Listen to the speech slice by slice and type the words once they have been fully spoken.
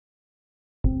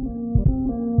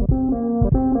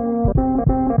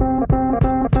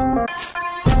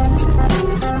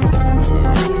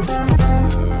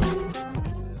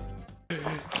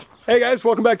Hey guys,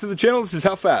 welcome back to the channel. This is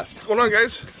HowFast. What's going on,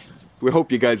 guys? We hope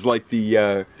you guys liked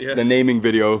the naming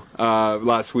video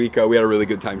last week. We had a really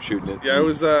good time shooting it. Yeah, it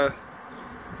was. It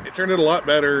turned out a lot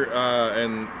better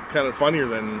and kind of funnier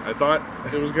than I thought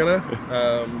it was gonna.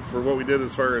 For what we did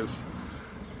as far as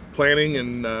planning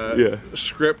and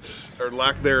script or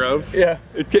lack thereof. Yeah,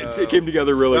 it came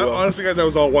together really well. Honestly, guys, that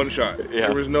was all one shot. Yeah.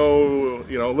 There was no,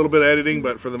 a little bit of editing,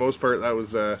 but for the most part, that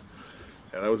was.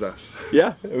 Yeah, that was us.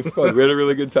 Yeah, it was fun. We had a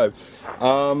really good time.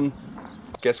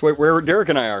 Guess where Derek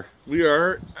and I are? We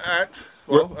are at,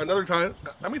 another time.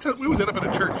 How many times? We always end up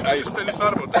at a church. I just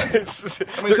thought about that.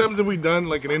 How many times have we done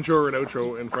like an intro or an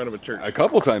outro in front of a church? A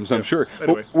couple times, I'm sure.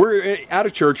 Anyway. We're at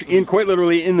a church, quite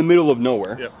literally in the middle of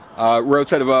nowhere. Yep. We're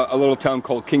outside of a little town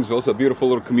called Kingsville. It's a beautiful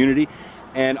little community.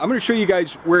 And I'm going to show you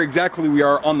guys where exactly we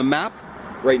are on the map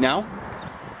right now.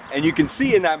 And you can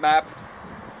see in that map,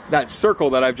 that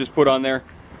circle that I've just put on there,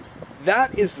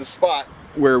 that is the spot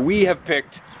where we have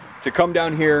picked to come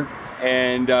down here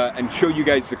and show you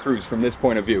guys the cruise from this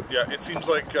point of view. Yeah, it seems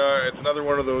like it's another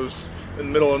one of those in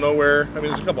the middle of nowhere. I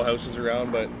mean, there's a couple houses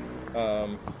around, but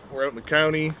we're out in the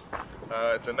county.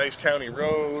 It's a nice county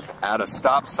road. At a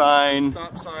stop sign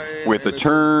with a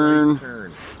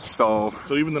turn. So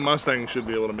even the Mustang should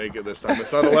be able to make it this time.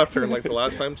 It's not a left turn like the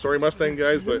last time. Sorry, Mustang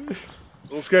guys, but a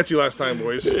little sketchy last time,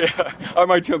 boys. Yeah, I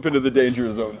might jump into the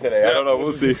danger zone today. I don't know.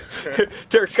 We'll see.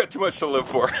 Derek's got too much to live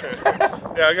for.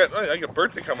 Yeah, I got a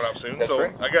birthday coming up soon, so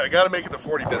right. I got to make it to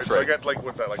 40. That's so right. I got like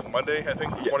Monday, I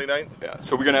think, 29th. Yeah.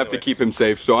 So we're gonna have to keep him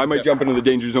safe. So I might jump into the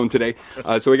danger zone today.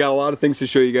 So we got a lot of things to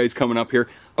show you guys coming up here.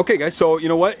 Okay, guys. So you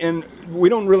know what? And we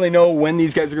don't really know when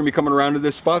these guys are gonna be coming around to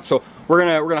this spot. So we're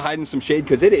gonna hide in some shade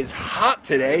because it is hot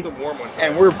today. It's a warm one.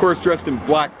 And we're of course dressed in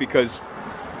black because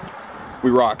we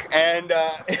rock. And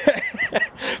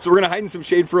so we're gonna hide in some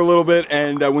shade for a little bit,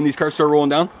 and when these cars start rolling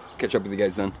down, catch up with you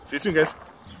guys then. See you soon, guys.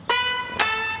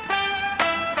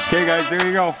 Okay, guys, there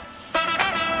you go.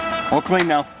 All clean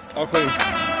now. All clean.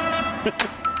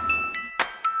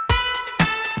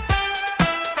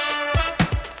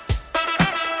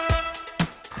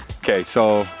 Okay,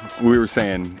 so we were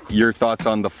saying, your thoughts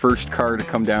on the first car to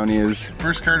come down is?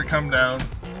 First car to come down,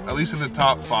 at least in the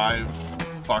top 5,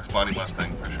 Fox Body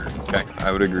Mustang for sure. Okay,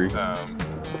 I would agree. And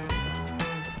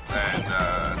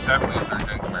definitely a third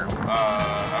gen Camaro.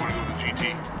 I'm gonna go with the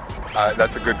GT.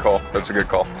 That's a good call. That's a good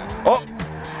call. Oh,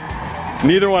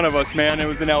 neither one of us, man. It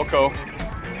was an Elko.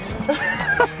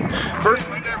 First,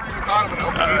 I never even thought of an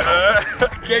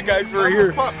Elko. Okay, guys, we're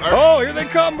here. Oh, here they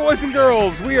come, boys and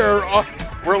girls.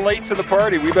 We're late to the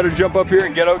party. We better jump up here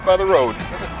and get out by the road.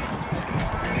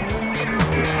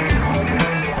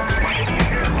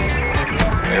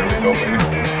 There we go, baby.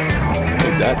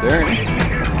 Take that there.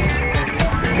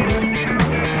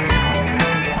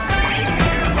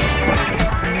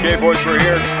 Okay, boys, we're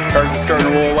here. Cars are starting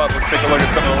to roll up. Let's take a look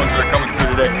at some of the ones that are coming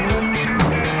through today.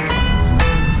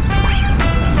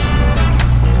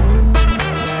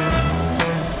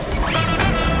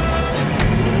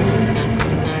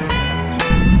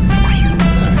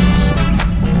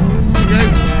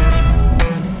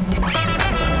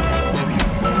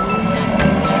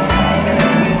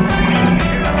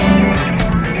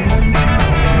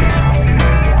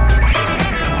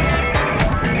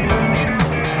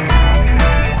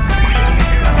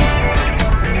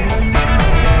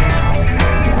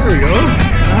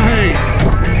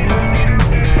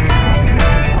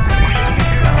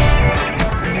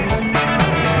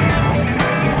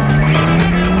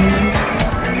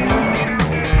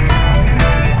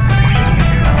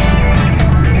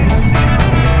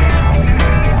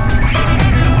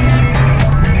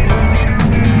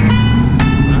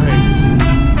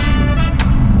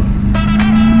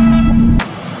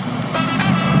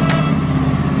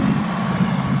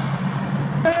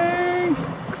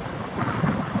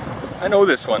 I know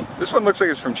this one. This one looks like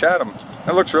it's from Chatham.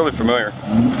 That looks really familiar.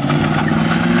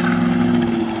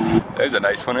 There's a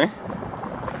nice one, eh?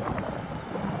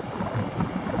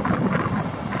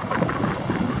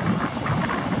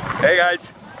 Hey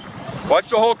guys, watch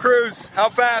the whole cruise. How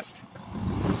fast?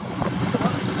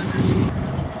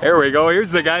 There we go.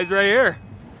 Here's the guys right here.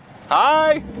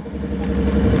 Hi.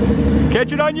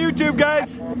 Catch it on YouTube,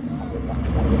 guys.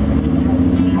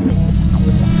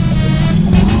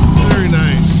 Very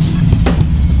nice.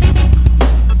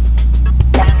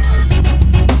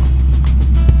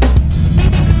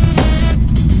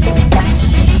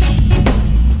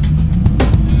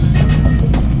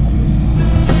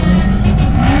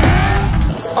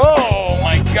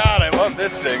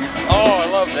 This thing. Oh, I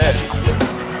love this.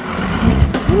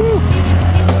 Woo.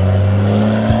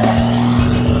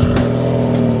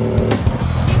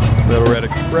 Little Red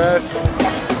Express.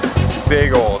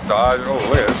 big old Dodge. Oh,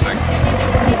 look at this thing.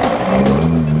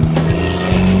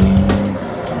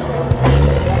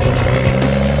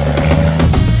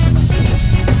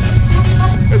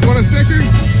 Guys want a sticker?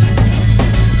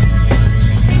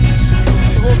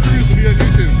 The whole cruise will be on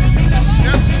YouTube.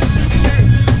 Yep.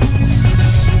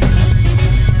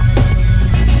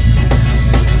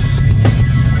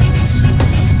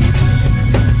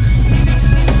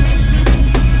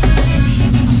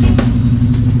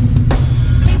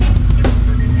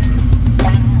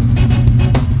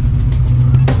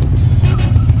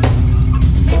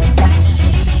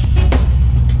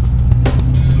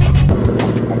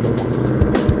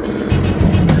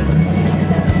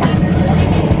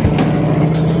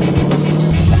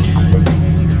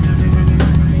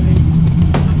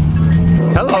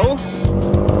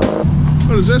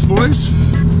 What is this, boys?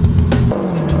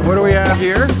 What do we have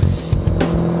here?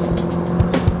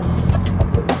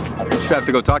 Just have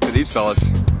to go talk to these fellas.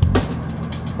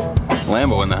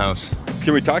 Lambo in the house.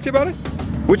 Can we talk to you about it?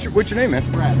 What's your name, man?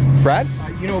 Brad. Brad?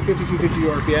 You know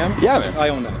 5250 RPM? Yeah, man. I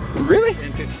own that. Really?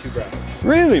 And 52 graphics.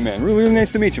 Really, man. Really, really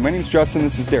nice to meet you. My name's Justin.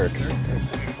 This is Derek.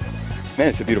 Man,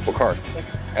 it's a beautiful car.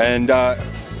 And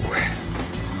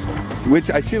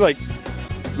which I see like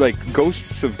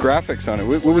ghosts of graphics on it.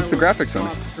 What was the graphics on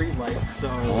it? Street Life. So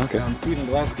okay. Stephen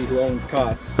Gillespie, who owns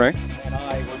COTS, right, and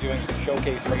I were doing some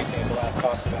showcase racing at the last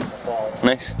COTS event in the fall.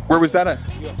 Nice. Where was that at?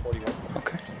 US 41.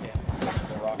 Okay.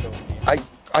 Yeah.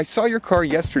 I saw your car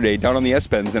yesterday down on the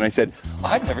S-Bends, and I said, oh,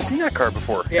 I've never seen that car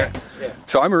before. Yeah.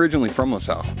 So I'm originally from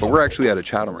LaSalle, but we're actually out of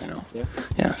Chatham right now. Yeah.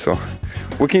 Yeah. So,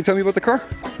 what can you tell me about the car?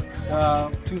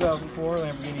 2004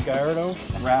 Lamborghini Gallardo,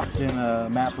 wrapped in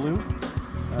matte blue.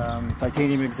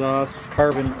 Titanium exhaust,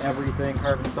 carbon everything,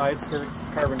 carbon side skirts,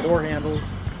 carbon door handles,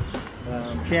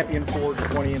 Champion forged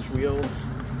 20-inch wheels.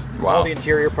 Wow. All the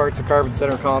interior parts are carbon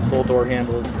center console, door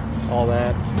handles, all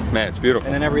that. Man, it's beautiful.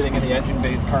 And then everything in the engine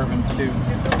bay is carbon too.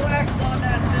 Get the wax on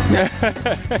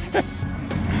that.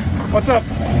 What's up?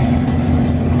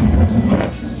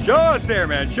 Show us there,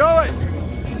 man. Show it.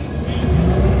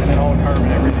 And then all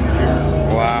carbon everything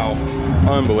here. Wow.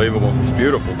 Unbelievable. It's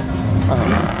beautiful.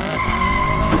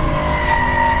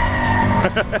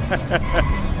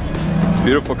 It's a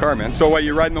beautiful car, man. So what,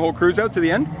 you riding the whole cruise out to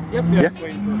the end? Yep, yeah.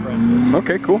 Waiting for a friend.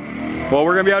 Okay, cool. Well,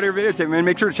 we're going to be out here videotaping, man.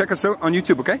 Make sure to check us out on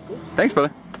YouTube, okay? Cool. Thanks,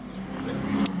 brother.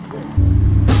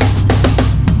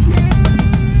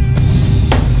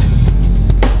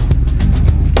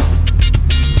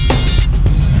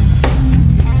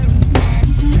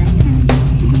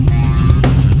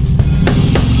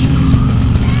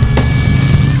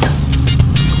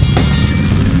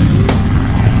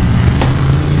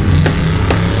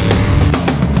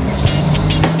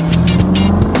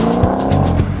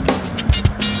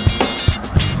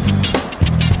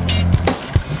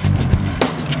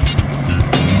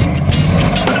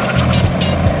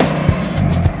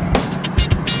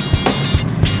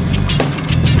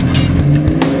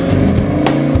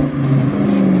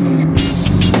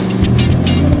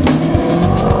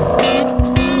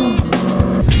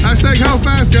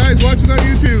 HowFast, guys, watch it on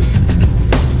YouTube.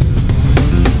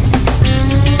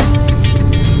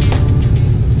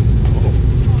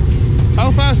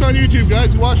 HowFast on YouTube,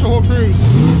 guys, watch the whole cruise.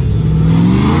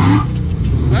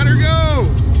 Let her go.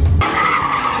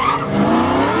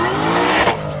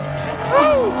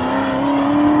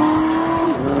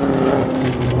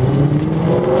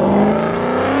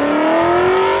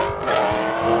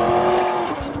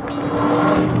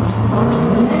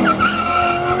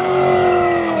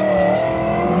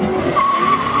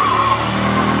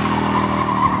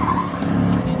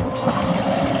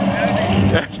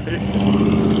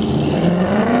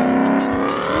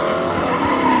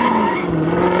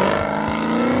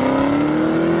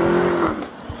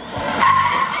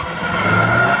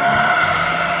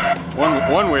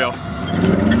 One wheel.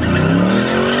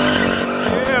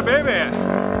 Yeah, baby.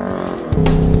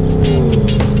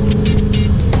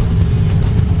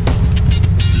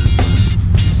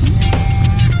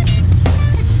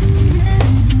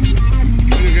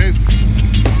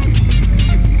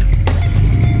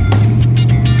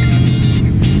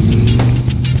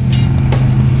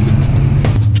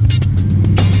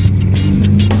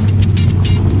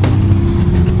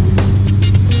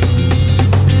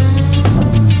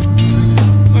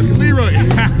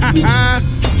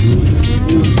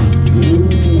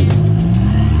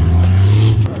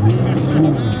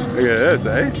 Look at this,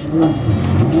 eh?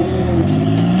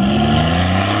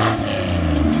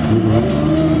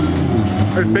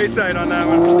 There's Bayside on that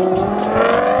one.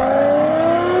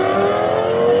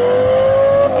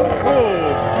 Oh!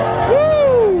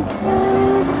 Woo!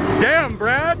 Damn,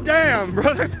 Brad! Damn,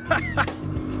 brother!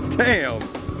 Damn!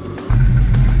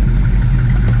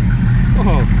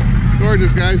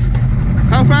 this, guys.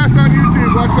 How Fast on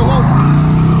YouTube. Watch the whole.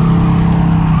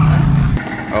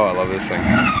 Oh, I love this thing.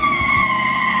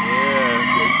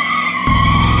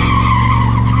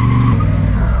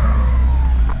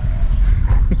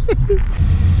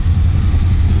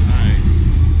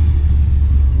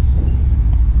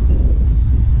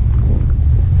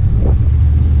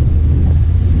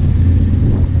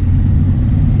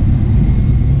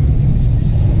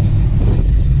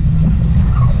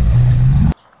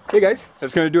 Hey guys,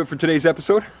 that's going to do it for today's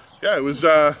episode. Yeah, it was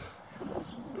a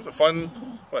fun,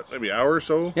 what, maybe hour or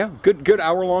so. Yeah, good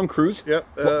hour-long cruise. Yeah,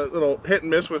 little hit and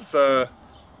miss with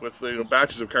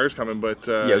batches of cars coming, but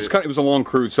yeah, it was a long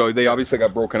cruise, so they obviously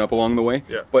got broken up along the way.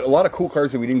 Yeah, but a lot of cool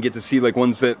cars that we didn't get to see, like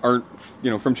ones that aren't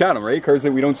from Chatham, right? Cars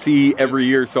that we don't see every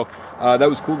year. So that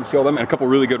was cool to see all them, and a couple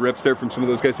really good rips there from some of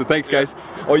those guys. So thanks, guys,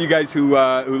 all you guys who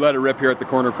let a rip here at the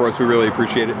corner for us. We really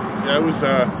appreciate it. Yeah, it was.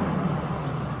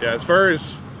 Yeah, as far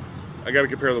as I got to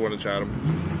compare the one in Chatham.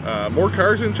 More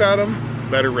cars in Chatham,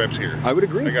 better rips here. I would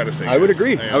agree. I got to say. I would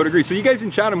agree. I would agree. So you guys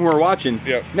in Chatham who are watching,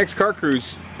 next car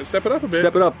cruise, step it up a bit.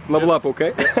 Step it up, level up,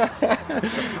 okay?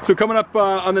 So coming up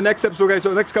on the next episode, guys, so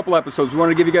the next couple episodes, we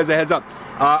want to give you guys a heads up.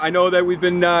 I know that we've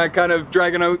been kind of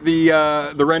dragging out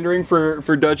the rendering for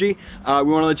Dudgy.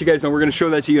 We want to let you guys know we're going to show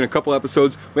that to you in a couple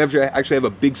episodes. We actually have a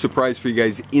big surprise for you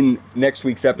guys in next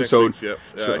week's episode.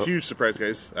 So, huge surprise,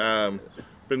 guys.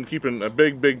 Been keeping a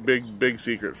big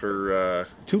secret for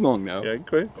too long now. Yeah,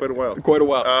 quite a while. Quite a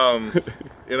while. And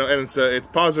it's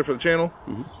positive for the channel.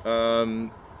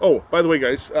 Oh, by the way,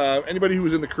 guys, anybody who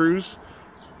was in the cruise,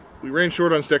 we ran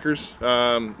short on stickers.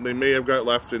 They may have got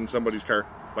left in somebody's car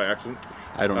by accident.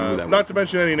 I don't know who that was. Not to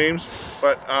mention any names,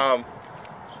 but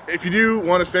if you do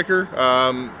want a sticker,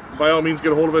 by all means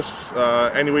get a hold of us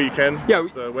any way you can. Yeah,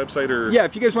 the website or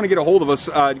if you guys want to get a hold of us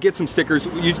to get some stickers,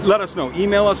 you let us know.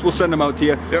 Email us, we'll send them out to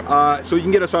you. Yep. So you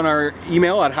can get us on our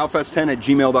email at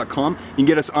howfast10@gmail.com. You can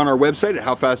get us on our website at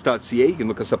howfast.ca. You can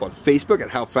look us up on Facebook at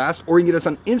howfast, or you can get us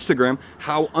on Instagram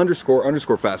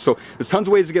how__fast. So there's tons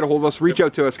of ways to get a hold of us. Reach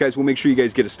out to us, guys. We'll make sure you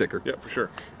guys get a sticker. Yeah, for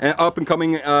sure. And up and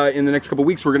coming in the next couple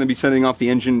weeks, we're going to be sending off the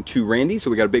engine to Randy.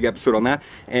 So we got a big episode on that.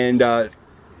 And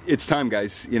it's time,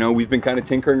 guys. We've been kind of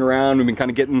tinkering around. We've been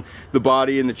kind of getting the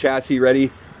body and the chassis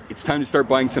ready. It's time to start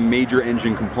buying some major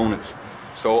engine components.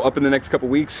 So up in the next couple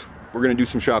weeks, we're going to do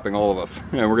some shopping, all of us.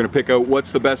 And we're going to pick out what's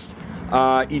the best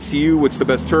ECU, what's the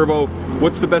best turbo,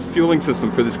 what's the best fueling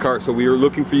system for this car. So we are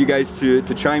looking for you guys to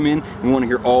chime in. We want to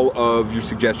hear all of your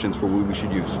suggestions for what we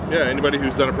should use. Yeah, anybody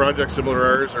who's done a project similar to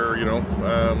ours, or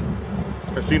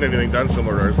has seen anything done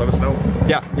similar to ours, let us know.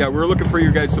 Yeah, we're looking for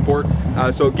your guys' support.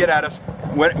 So get at us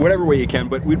whatever way you can,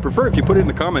 but we'd prefer if you put it in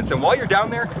the comments. And while you're down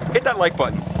there, hit that like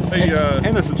button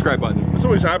and the subscribe button. This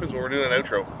always happens when we're doing an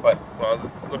outro. What?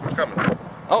 Well, look what's coming.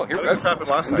 Oh, here this happened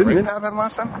last time. Didn't it happen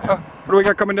last time? Oh, what do we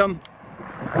got coming down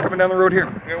the road here?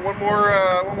 Yeah, one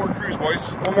more cruise,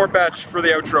 boys. One more batch for the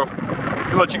outro.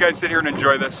 We'll let you guys sit here and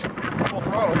enjoy this. Full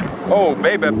throttle. Oh,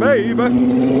 baby.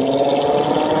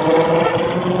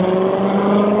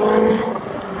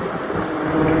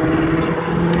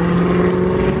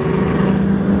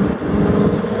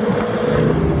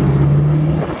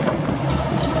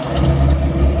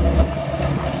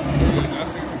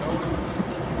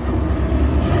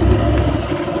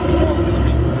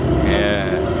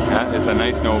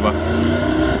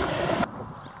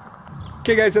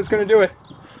 Okay, guys, that's going to do it.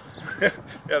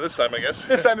 Yeah, this time, I guess.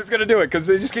 This time it's going to do it, because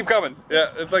they just keep coming. Yeah,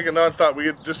 it's like a non-stop. We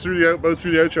get just through the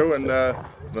outro and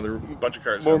another bunch of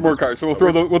cars. More cars, so we'll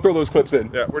throw those clips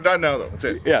in. Yeah, we're done now, though. That's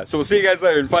it. Yeah, so we'll see you guys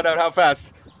later and find out how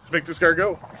fast. Make this car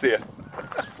go. See ya.